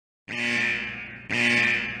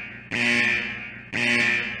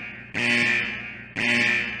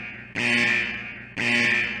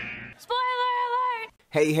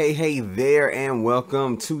Hey there, and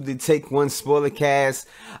welcome to the Take One Spoilercast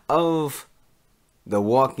of The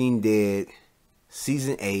Walking Dead,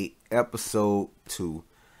 Season 8, Episode 2.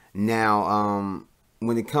 Now,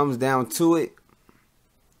 when it comes down to it,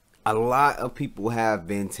 a lot of people have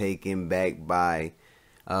been taken back by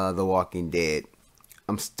The Walking Dead.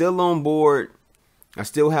 I'm still on board. I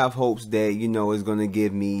still have hopes that, it's going to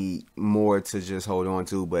give me more to just hold on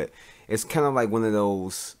to, but it's kind of like one of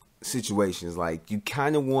those situations, like you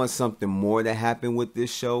kind of want something more to happen with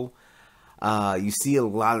this show. You see a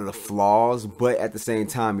lot of the flaws, but at the same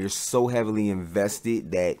time you're so heavily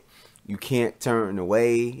invested that you can't turn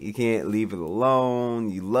away, you can't leave it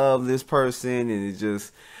alone. You love this person and it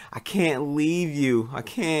just, I can't leave you, I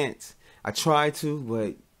try to,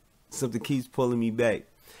 but something keeps pulling me back.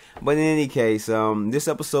 But in any case, this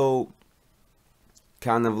episode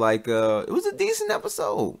kind of like it was a decent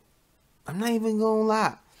episode, I'm not even gonna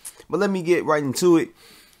lie. But let me get right into it.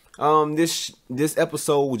 This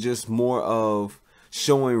episode was just more of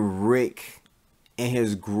showing Rick and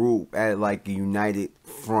his group at like a united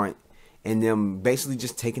front, and them basically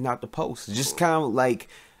just taking out the post. Just kind of like,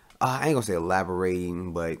 I ain't gonna say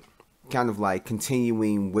elaborating, but kind of like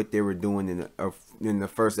continuing what they were doing in the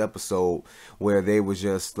first episode, where they was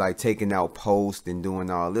just like taking out posts and doing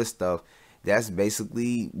all this stuff. That's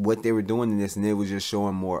basically what they were doing in this, and they was just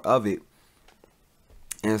showing more of it.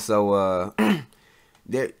 And so,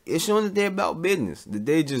 it's showing that they're about business. That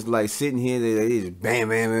they just like sitting here, they just bam,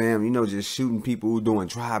 bam, bam, just shooting people who doing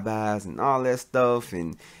drive-bys and all that stuff.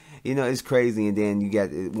 And, it's crazy. And then you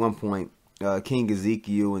got at one point, King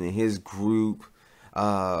Ezekiel and his group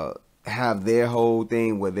have their whole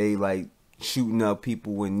thing where they like shooting up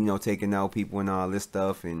people and, taking out people and all this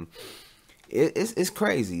stuff. And it's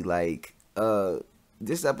crazy. Like,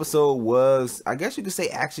 this episode was, I guess you could say,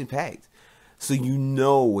 action-packed. So you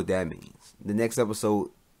know what that means. The next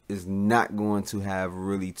episode is not going to have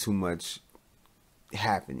really too much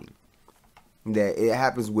happening. That it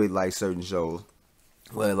happens with like certain shows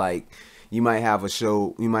where like you might have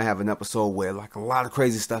an episode where like a lot of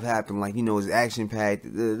crazy stuff happen, like it's action packed.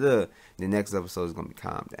 The next episode is gonna be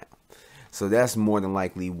calmed down. So that's more than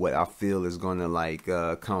likely what I feel is gonna like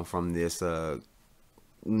come from this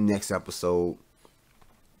next episode.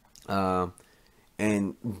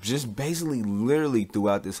 And just basically, literally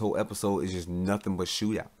throughout this whole episode is just nothing but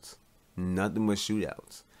shootouts. Nothing but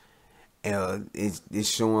shootouts. It's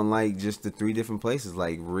showing like just the three different places,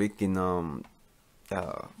 like Rick and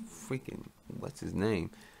freaking what's his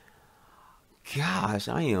name? Gosh,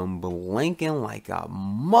 I am blanking like a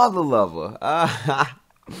mother lover.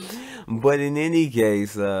 But in any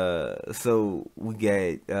case, so we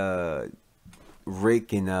got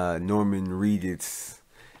Rick and Norman Reedus'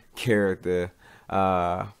 character.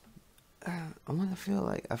 I feel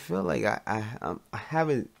like I have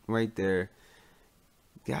it right there.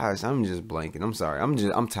 Gosh, I'm just blanking. I'm sorry.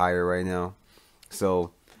 I'm tired right now.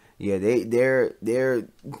 So yeah, they're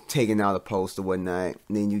taking out a post or whatnot.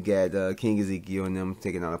 And then you got King Ezekiel and them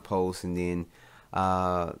taking out a post, and then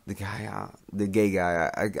the gay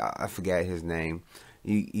guy, I forgot his name.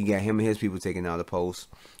 You got him and his people taking out a post,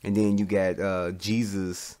 and then you got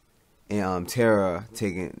Jesus and Tara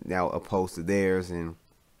taking out a post of theirs, and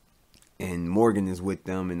Morgan is with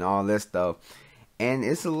them and all that stuff. And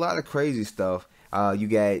it's a lot of crazy stuff. You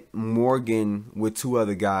got Morgan with two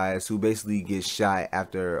other guys who basically get shot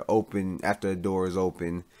after the door is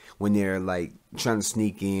open, when they're like trying to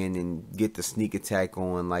sneak in and get the sneak attack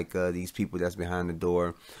on like these people that's behind the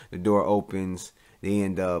door. The door opens, they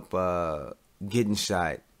end up getting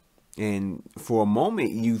shot, and for a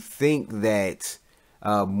moment you think that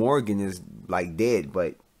Morgan is like dead,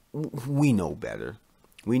 but we know better.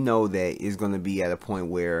 We know that it's going to be at a point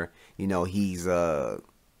where, he's kind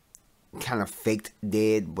of faked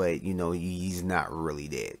dead, but, he's not really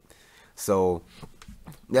dead. So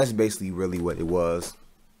that's basically really what it was.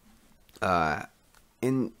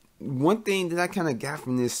 And one thing that I kind of got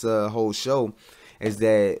from this whole show is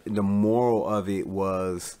that the moral of it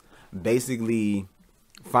was basically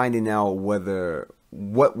finding out what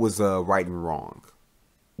was right and wrong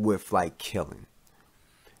with like killing,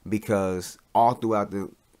 because all throughout the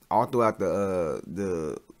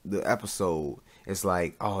episode, it's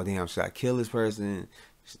like, oh damn, should I kill this person?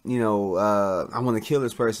 I want to kill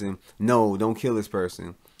this person. No, don't kill this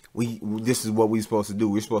person. This is what we're supposed to do.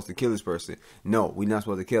 We're supposed to kill this person. No, we're not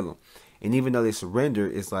supposed to kill him. And even though they surrender,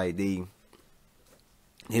 it's like they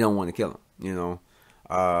don't want to kill him.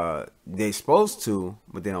 They're supposed to,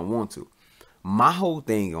 but they don't want to. My whole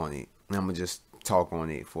thing on it, and I'm gonna just talk on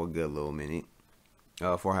it for a good little minute,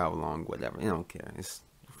 for however long, whatever. I don't care. It's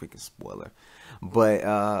a freaking spoiler.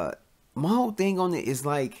 But my whole thing on it is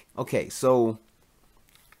like, okay, so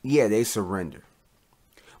yeah, they surrender,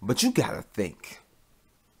 but you gotta think,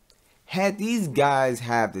 had these guys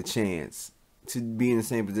have the chance to be in the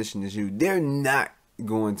same position as you, they're not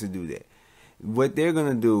going to do that. What they're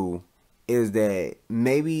gonna do is that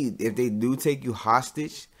maybe if they do take you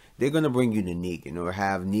hostage, they're gonna bring you to Negan or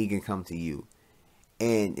have Negan come to you.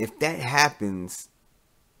 And if that happens,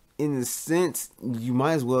 in a sense, you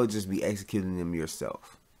might as well just be executing them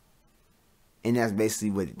yourself. And that's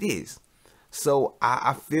basically what it is. So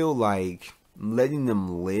I feel like letting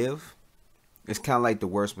them live is kind of like the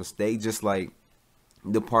worst mistake. Just like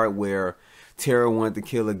the part where Tara wanted to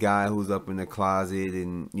kill a guy who's up in the closet,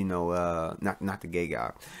 and not the gay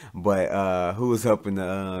guy, but who was up in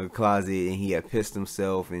the closet, and he had pissed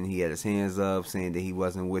himself, and he had his hands up, saying that he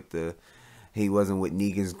wasn't with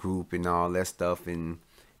Negan's group and all that stuff, and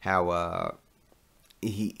how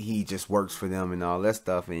he just works for them and all that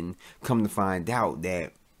stuff, and come to find out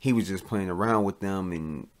that he was just playing around with them,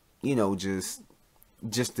 and just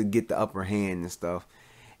to get the upper hand and stuff.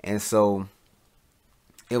 And so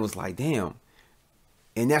it was like, damn.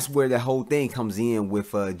 And that's where the whole thing comes in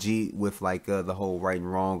with the whole right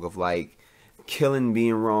and wrong of like killing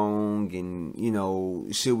being wrong,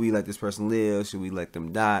 and should we let this person live, should we let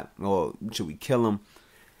them die, or should we kill them?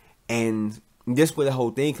 And this where the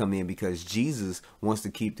whole thing come in, because Jesus wants to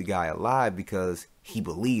keep the guy alive because he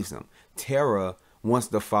believes him. Tara wants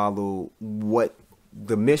to follow what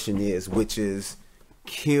the mission is, which is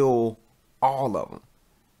kill all of them.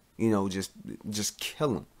 Just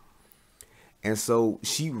kill them. And so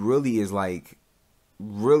she really is like,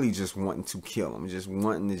 really just wanting to kill him, just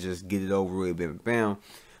wanting to just get it over with, bam.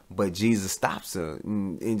 But Jesus stops her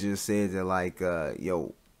and just says that like, we're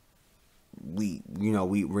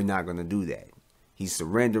not gonna do that. He's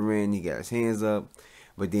surrendering. He got his hands up,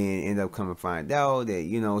 but then end up coming to find out that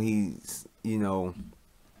he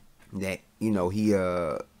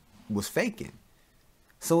was faking.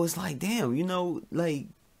 So it's like, damn, you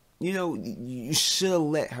should have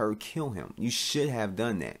let her kill him. You should have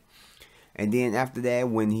done that. And then after that,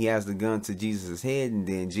 when he has the gun to Jesus' head, and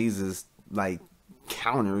then Jesus like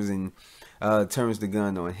counters and turns the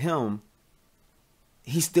gun on him,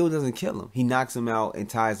 he still doesn't kill him. He knocks him out and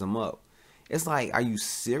ties him up. It's like, are you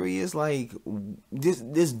serious? Like,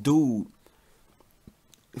 this dude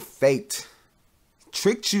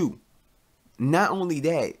tricked you. Not only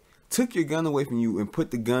that, took your gun away from you and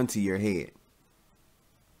put the gun to your head.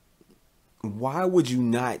 Why would you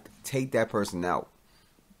not take that person out?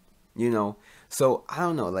 So I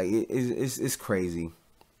don't know. Like it's crazy.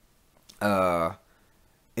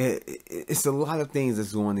 It's a lot of things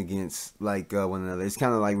that's going against like one another. It's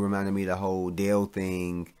kind of like reminding me of the whole Dale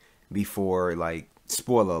thing before, like,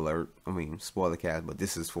 spoiler alert. I mean, spoiler cast, but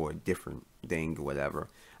this is for a different thing or whatever.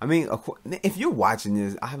 I mean, if you're watching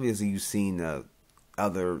this, obviously you've seen the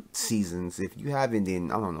other seasons. If you haven't, then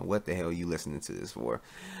I don't know what the hell you listening to this for.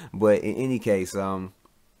 But in any case, so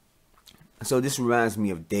this reminds me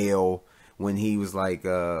of Dale when he was like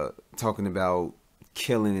talking about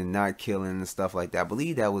killing and not killing and stuff like that. I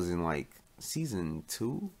believe that was in like season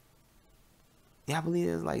 2. Yeah, I believe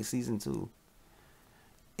it was like season 2.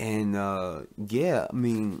 And yeah, I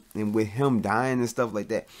mean, and with him dying and stuff like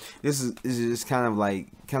that, this is just kind of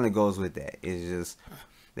goes with that. It's just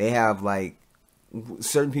they have like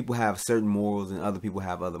certain people have certain morals and other people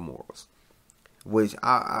have other morals, which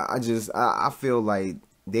I feel like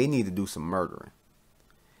they need to do some murdering.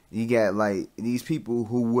 You got like these people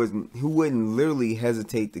who wouldn't literally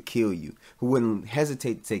hesitate to kill you, who wouldn't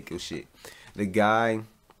hesitate to take your shit. The guy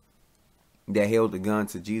that held the gun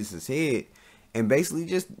to Jesus' head and basically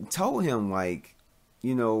just told him like,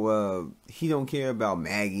 he don't care about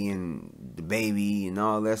Maggie and the baby and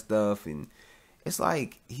all that stuff. And it's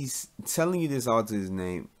like he's telling you this all to his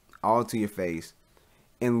name, all to your face,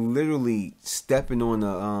 and literally stepping on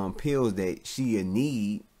the pills that she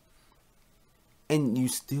need, and you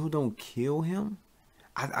still don't kill him.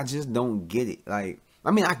 I just don't get it. Like,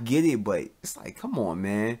 I mean, I get it, but it's like, come on,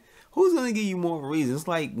 man. Who's gonna give you more of a reason? It's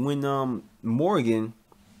like when Morgan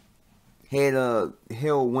had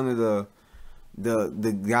held one of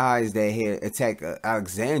the guys that had attacked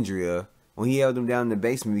Alexandria, when he held him down in the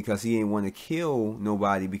basement because he didn't want to kill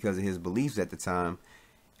nobody because of his beliefs at the time.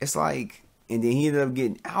 It's like, and then he ended up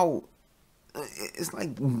getting out. It's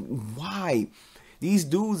like, why? These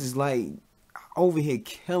dudes is like over here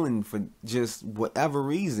killing for just whatever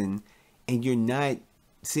reason, and you're not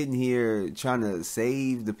sitting here trying to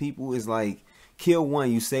save the people. It's like, kill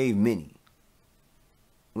one, you save many.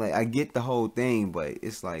 Like, I get the whole thing, but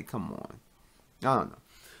it's like, come on. I don't know.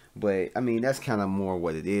 But, I mean, that's kind of more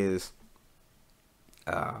what it is.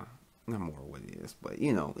 more what it is, but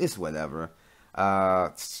you know, it's whatever.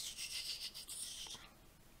 But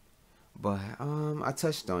I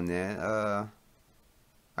touched on that.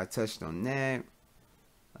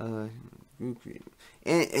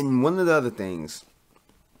 And one of the other things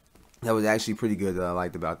that was actually pretty good that I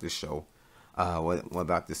liked about this show, what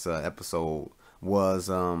about this episode was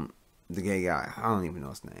the gay guy. I don't even know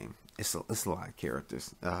his name. It's a lot of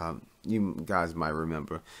characters. You guys might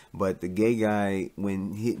remember, but the gay guy,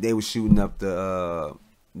 when they were shooting up the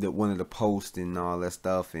one of the posts and all that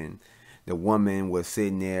stuff, and the woman was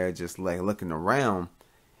sitting there just like looking around,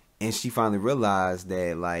 and she finally realized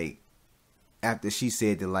that like after she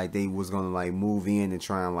said that like they was gonna like move in and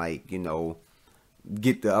try and like, you know,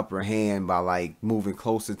 get the upper hand by like moving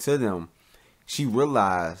closer to them, she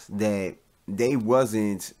realized that they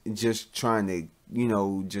wasn't just trying to, you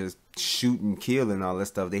know, just shoot and kill and all that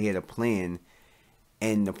stuff. They had a plan,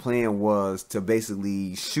 and the plan was to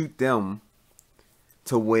basically shoot them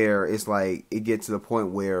to where it's like it gets to the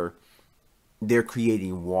point where they're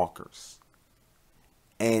creating walkers.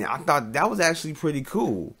 And I thought that was actually pretty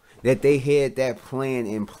cool that they had that plan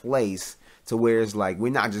in place to where it's like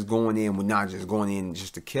we're not just going in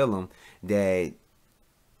just to kill them, that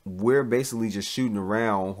we're basically just shooting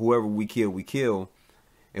around. Whoever we kill.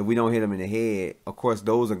 If we don't hit them in the head, of course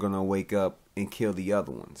those are going to wake up and kill the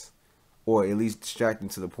other ones, or at least distract them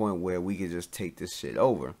to the point where we could just take this shit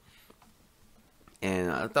over. And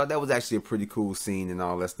I thought that was actually a pretty cool scene and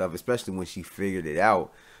all that stuff, especially when she figured it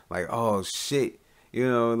out. Like, oh shit, you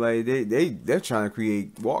know, like they're trying to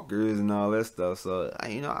create walkers and all that stuff. So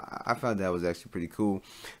you know, I found that was actually pretty cool.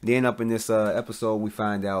 Then up in this episode, we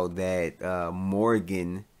find out that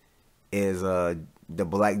Morgan is the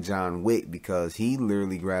Black John Wick, because he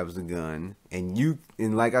literally grabs the gun, and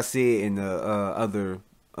like I said in the other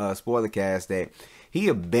spoiler cast, that he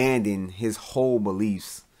abandoned his whole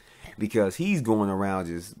beliefs, because he's going around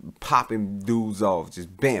just popping dudes off,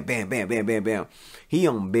 just bam, bam, bam, bam, bam, bam. He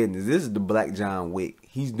on business. This is the Black John Wick.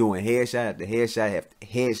 He's doing headshot after headshot after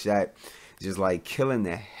headshot, just like killing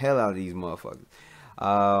the hell out of these motherfuckers.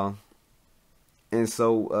 And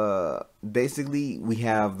so basically we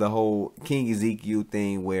have the whole King Ezekiel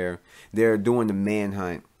thing where they're doing the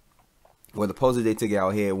manhunt. Well, supposedly they took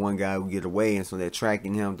out here one guy who get away, and so they're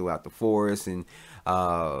tracking him throughout the forest. And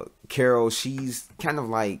Carol, she's kind of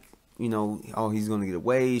like, you know, oh, he's gonna get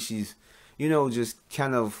away. She's, you know, just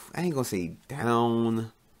kind of, I ain't gonna say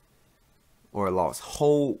down or lost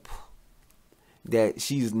hope, that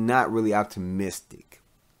she's not really optimistic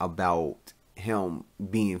about him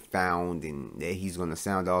being found and that he's gonna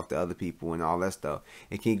sound off to other people and all that stuff.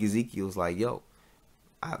 And King Ezekiel's like, yo,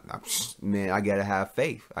 man, I gotta have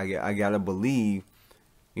faith. I gotta believe,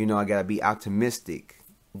 you know, I gotta be optimistic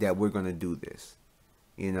that we're gonna do this.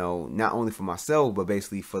 You know, not only for myself, but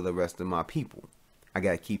basically for the rest of my people. I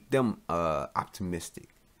gotta keep them optimistic.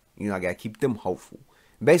 You know, I gotta keep them hopeful.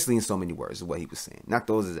 Basically, in so many words, is what he was saying. Not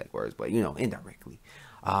those exact words, but you know, indirectly.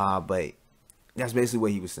 But that's basically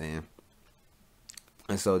what he was saying.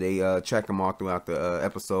 And so they track him all throughout the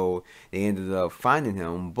episode. They ended up finding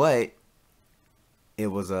him, but it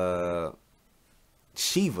was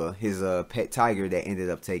Shiva, his pet tiger, that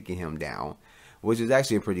ended up taking him down, which is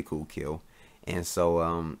actually a pretty cool kill. And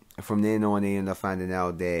so from then on, they ended up finding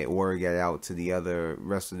out that word got out to the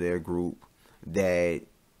rest of their group that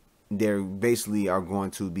they basically are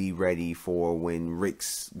going to be ready for when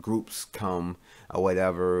Rick's groups come or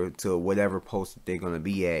whatever, to whatever post that they're going to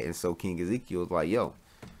be at. And so King Ezekiel was like, yo,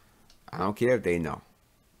 I don't care if they know.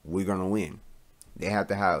 We're going to win. They have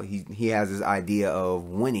to have, he has this idea of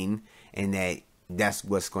winning, and that's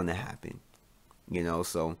what's going to happen. You know,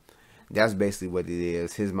 so that's basically what it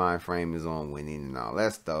is. His mind frame is on winning and all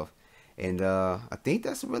that stuff. And I think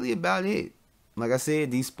that's really about it. Like I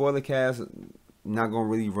said, these spoiler casts not going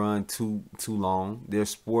to really run too long. They're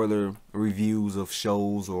spoiler reviews of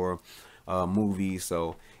shows or movies.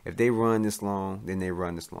 So if they run this long, then they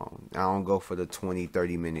run this long. I don't go for the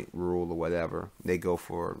 20-30 minute rule or whatever. They go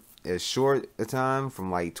for as short a time,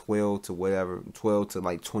 from like 12 to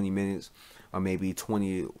like 20 minutes, or maybe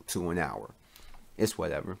 20 to an hour. It's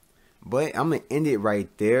whatever. But I'm going to end it right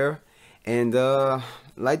there. And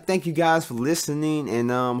thank you guys for listening, and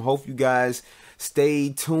hope you guys stay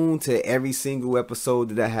tuned to every single episode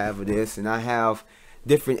that I have of this. And I have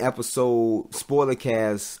different episode spoiler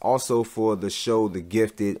casts also for the show The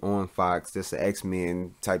Gifted on Fox. That's an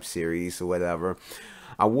X-Men type series or whatever.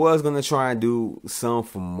 I was going to try and do some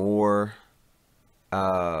for more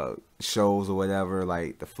shows or whatever,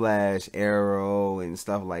 like The Flash, Arrow, and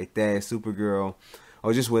stuff like that, Supergirl,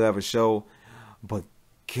 or just whatever show. But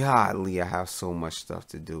godly, I have so much stuff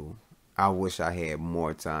to do. I wish I had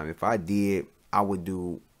more time. If I did, I would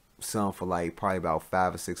do some for like probably about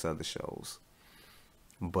 5 or 6 other shows.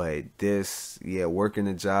 But this, yeah, working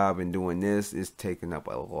a job and doing this is taking up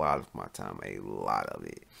a lot of my time, a lot of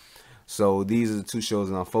it. So these are the 2 shows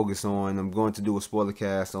that I'm focused on. I'm going to do a spoiler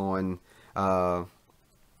cast on, I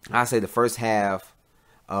say the first half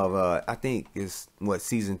of, I think it's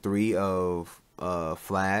season 3 of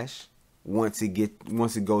Flash. Once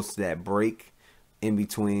it goes to that break in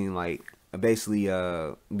between, like basically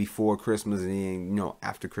before Christmas and then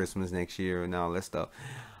after Christmas next year and all that stuff.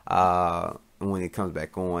 When it comes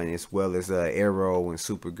back on, as well as Arrow and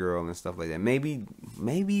Supergirl and stuff like that.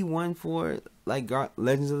 Maybe one for like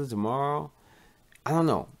Legends of the Tomorrow. I don't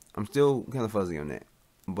know. I'm still kind of fuzzy on that,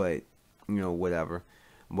 but whatever.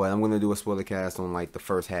 But I'm gonna do a spoiler cast on like the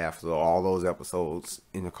first half, so all those episodes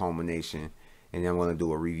in the culmination, and then I'm gonna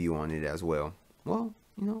do a review on it as well. Well,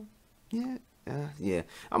 yeah.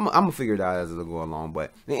 I'm gonna figure it out as it'll go along.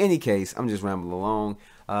 But in any case, I'm just rambling along.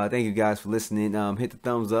 Thank you guys for listening. Hit the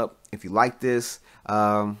thumbs up if you like this.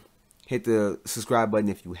 Hit the subscribe button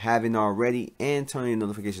if you haven't already, and turn on your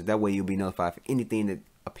notifications. That way you'll be notified for anything that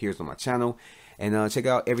appears on my channel. And check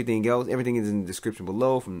out everything else. Everything is in the description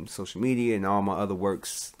below, from social media and all my other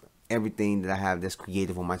works. Everything that I have that's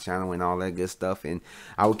creative on my channel and all that good stuff. And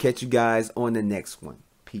I will catch you guys on the next one.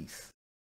 Peace.